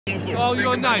Oh,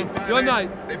 your night. Your night.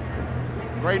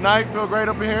 Great night. Feel great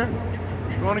up in here.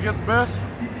 Going against the best.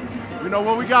 We know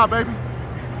what we got, baby.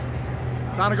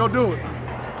 Time to go do it.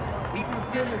 He from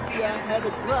Tennessee, I had a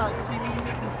Glock.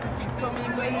 She told me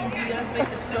where he be, I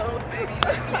make the show.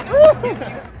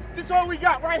 This is all we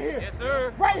got right here. Yes,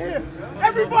 sir. Right here.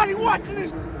 Everybody watching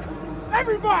this.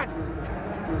 Everybody.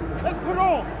 Let's put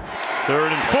on.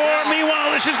 3rd and 4.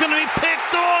 Meanwhile, this is going to be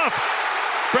picked off.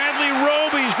 Bradley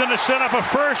Roby's going to set up a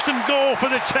 1st and goal for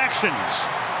the Texans.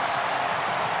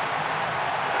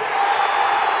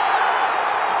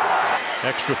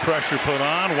 Extra pressure put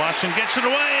on. Watson gets it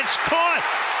away. It's caught.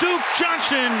 Duke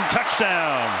Johnson,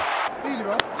 touchdown. Easy,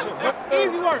 bro.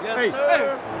 Easy work. Yes,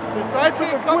 sir.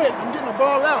 Decisive and quick. I'm getting the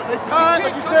ball out. They tied,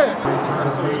 like you said.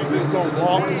 So he's just going to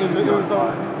walk in the end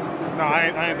zone? No, I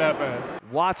ain't that fast.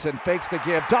 Watson fakes the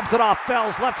give, dumps it off,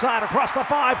 Fells left side across the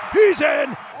 5. He's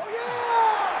in.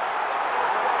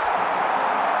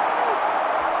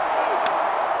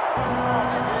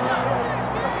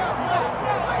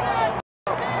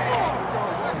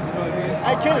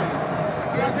 Hey, Kenny.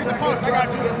 You got to take the post. I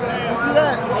got you. You see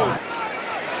that?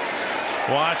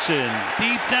 Watson,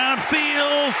 deep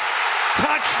downfield,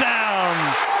 touchdown.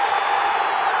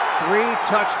 3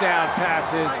 touchdown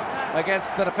passes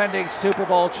against the defending Super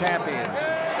Bowl champions.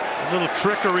 A little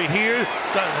trickery here.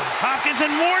 Hopkins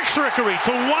and more trickery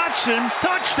to Watson,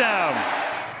 touchdown.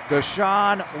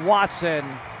 Deshaun Watson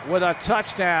with a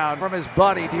touchdown from his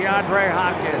buddy DeAndre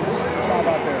Hopkins. Good job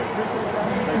out there.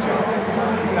 Great job.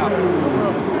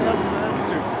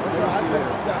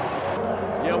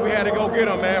 Yeah, we had to go get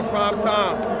him, man. Prime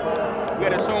time. We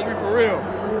had to show him we for real.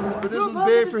 But this was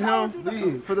big for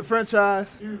him, for the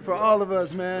franchise, for all of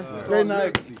us, man. Great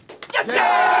night. Yes,